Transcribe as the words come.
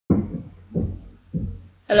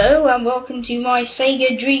Hello and welcome to my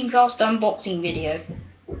Sega Dreamcast unboxing video.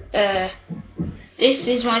 This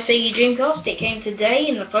is my Sega Dreamcast. It came today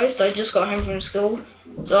in the post. I just got home from school,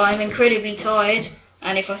 so I'm incredibly tired,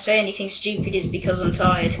 and if I say anything stupid it's because I'm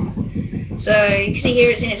tired. So you can see here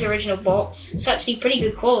it's in its original box. It's actually pretty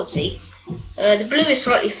good quality. The blue is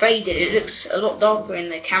slightly faded. It looks a lot darker in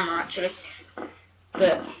the camera actually,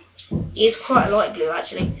 but it's quite a light blue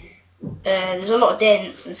actually. There's a lot of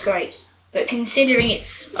dents and scrapes. But considering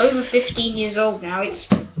it's over 15 years old now, it's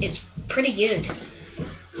pretty good.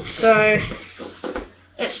 So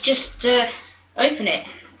let's just open it.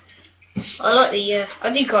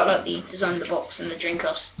 I do quite like the design of the box and the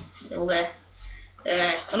Dreamcast. All there,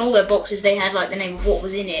 on all their boxes they had like the name of what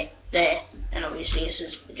was in it there, and obviously this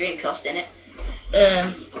is the Dreamcast in it.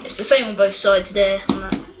 It's the same on both sides there. On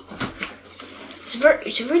that.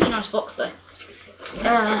 It's a really nice box though.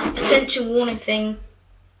 Potential warning thing.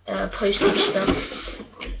 Postage stuff.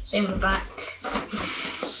 Same on the back.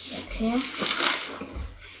 Here.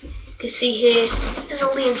 You can see here, there's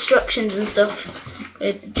all the instructions and stuff.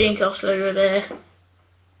 The Dreamcast logo there.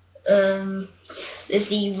 There's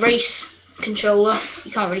the race controller.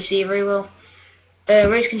 You can't really see it very well.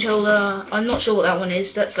 Race controller, I'm not sure what that one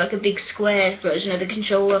is. That's like a big square version of the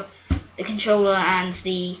controller. The controller and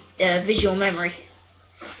the visual memory.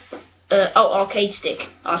 Oh, arcade stick.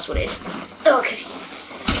 Oh, that's what it is. Okay.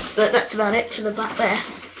 But that's about it for the back there.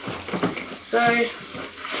 So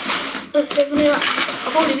let's open it up.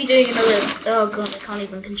 I'll probably be doing another. Oh god, I can't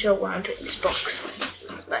even control where I'm putting this box.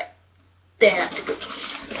 Right there, that's a good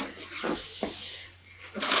place.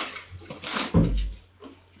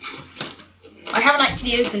 I haven't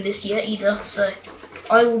actually opened this yet either, so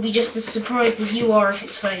I will be just as surprised as you are if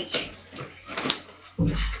it's fake.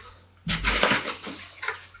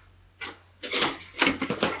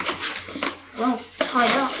 Well,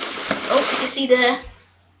 tied up. Oh, you can see there,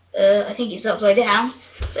 I think it's upside down,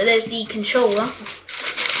 but there's the controller,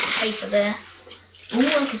 paper there. Oh,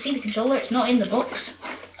 I can see the controller, it's not in the box.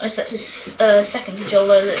 Unless that's a second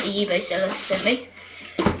controller that the eBay seller sent me.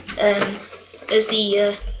 There's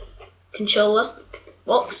the controller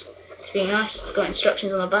box, it's really nice, it's got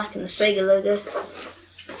instructions on the back and the Sega logo.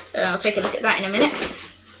 I'll take a look at that in a minute.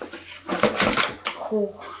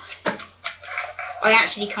 Cool. I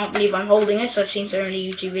actually can't believe I'm holding this. I've seen so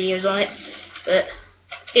many YouTube videos on it. But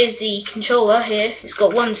here's the controller here. It's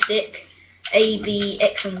got one stick, A, B,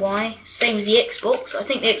 X and Y. Same as the Xbox. I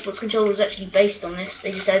think the Xbox controller was actually based on this.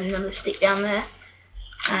 They just had another stick down there.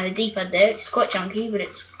 And a D-pad there. It's quite chunky, but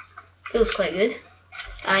it feels quite good.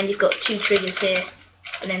 And you've got two triggers here.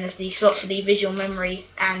 And then there's the slot for the visual memory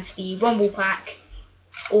and the rumble pack,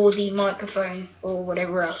 or the microphone, or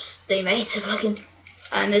whatever else they made to plug in.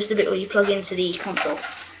 And there's the bit where you plug into the console.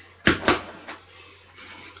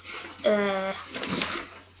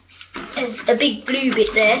 There's a big blue bit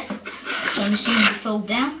there. I'm assuming you fold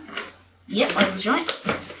down. Yep, I was right.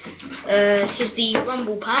 Here's the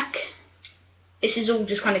rumble pack. This is all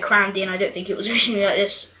just kind of crammed in. I don't think it was originally like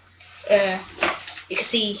this. You can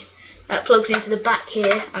see that plugs into the back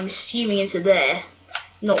here. I'm assuming into there,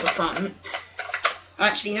 not the front.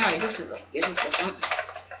 Actually, no, it does look like it's into the front.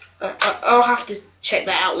 I'll have to check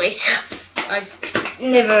that out later. I've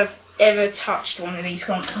never ever touched one of these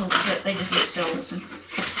consoles, but they just look so awesome.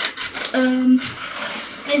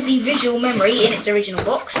 There's the visual memory in its original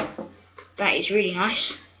box. That is really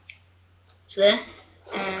nice. It's there.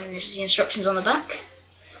 And this is the instructions on the back.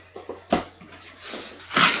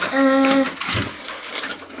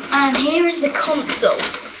 And here is the console.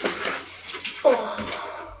 Oh,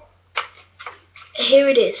 here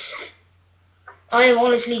it is. I am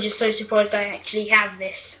honestly just so surprised I actually have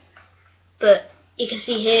this. But you can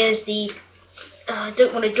see here's the, I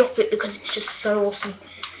don't want to drop it because it's just so awesome.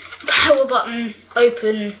 Power button,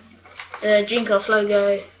 open, the Dreamcast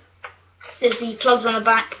logo. There's the plugs on the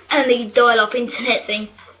back and the dial-up internet thing,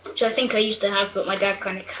 which I think I used to have, but my dad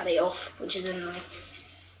kind of cut it off, which is annoying.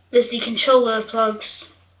 There's the controller plugs.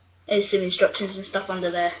 There's some instructions and stuff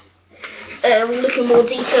under there. We'll look in more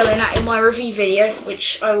detail in that in my review video,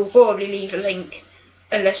 which I will probably leave a link,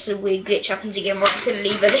 unless the weird glitch happens again where I can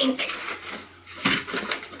leave a link.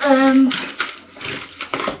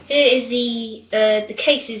 Here is the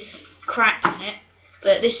case is cracked on it,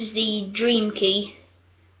 but this is the Dream Key.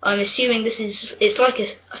 I'm assuming this is, it's like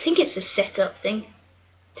a, I think it's a setup thing.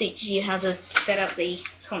 Teaches you how to set up the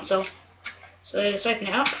console. So let's open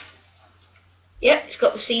it up. Yep, it's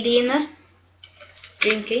got the CD in there.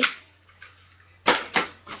 Dream Key.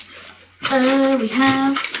 We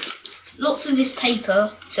have lots of this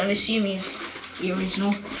paper, so I'm assuming it's the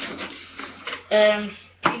original.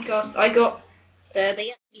 Dreamcast. I got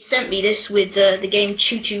They actually sent me this with the game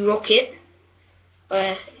Choo Choo Rocket.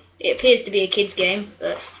 It appears to be a kid's game,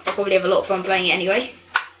 but I'll probably have a lot of fun playing it anyway.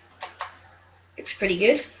 Looks pretty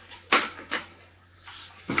good.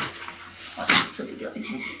 What else have we got in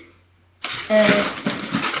here?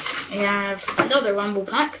 We have another Rumble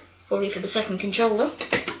pack, probably for the second controller.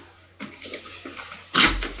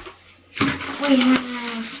 We have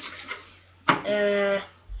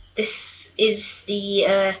this is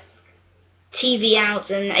the TV out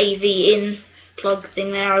and AV in plug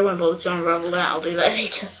thing there. I won't bother to unravel that, I'll do that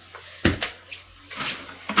later.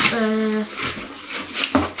 And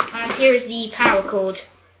here is the power cord.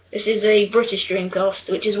 This is a British Dreamcast,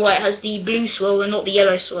 which is why it has the blue swirl and not the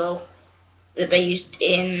yellow swirl that they used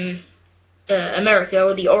in America,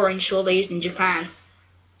 or the orange swirl they used in Japan.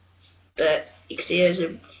 But you can see there's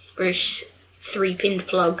a British 3-pinned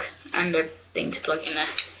plug and a thing to plug in there.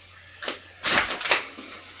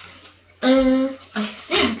 I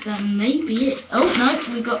think that may be it. Oh no,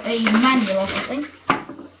 we've got a manual or something.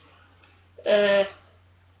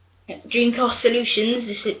 Dreamcast Solutions.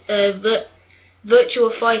 This is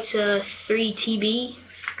Virtua Fighter 3 TB.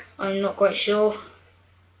 I'm not quite sure.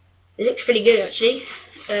 It looks pretty good actually.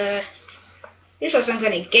 This is some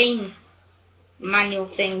kind of game manual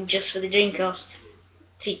thing just for the Dreamcast.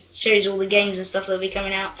 It shows all the games and stuff that will be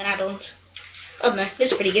coming out and add-ons. I don't know,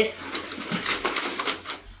 it's pretty good.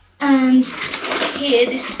 And here,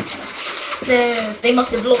 this is they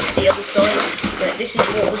must have lost the other side, but this is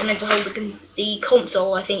what was meant to hold the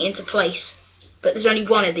console, I think, into place. But there's only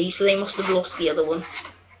one of these, so they must have lost the other one.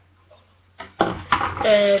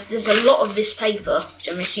 There's a lot of this paper, which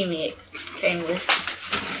I'm assuming it came with.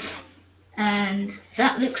 And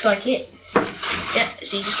that looks like it. Yeah,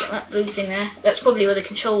 so you just got that blue thing there. That's probably where the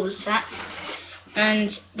controller's sat. And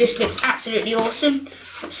this looks absolutely awesome.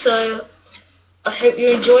 So I hope you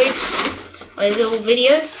enjoyed my little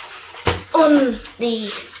video on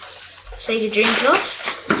the Sega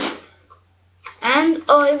Dreamcast. And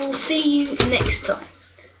I will see you next time.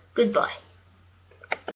 Goodbye.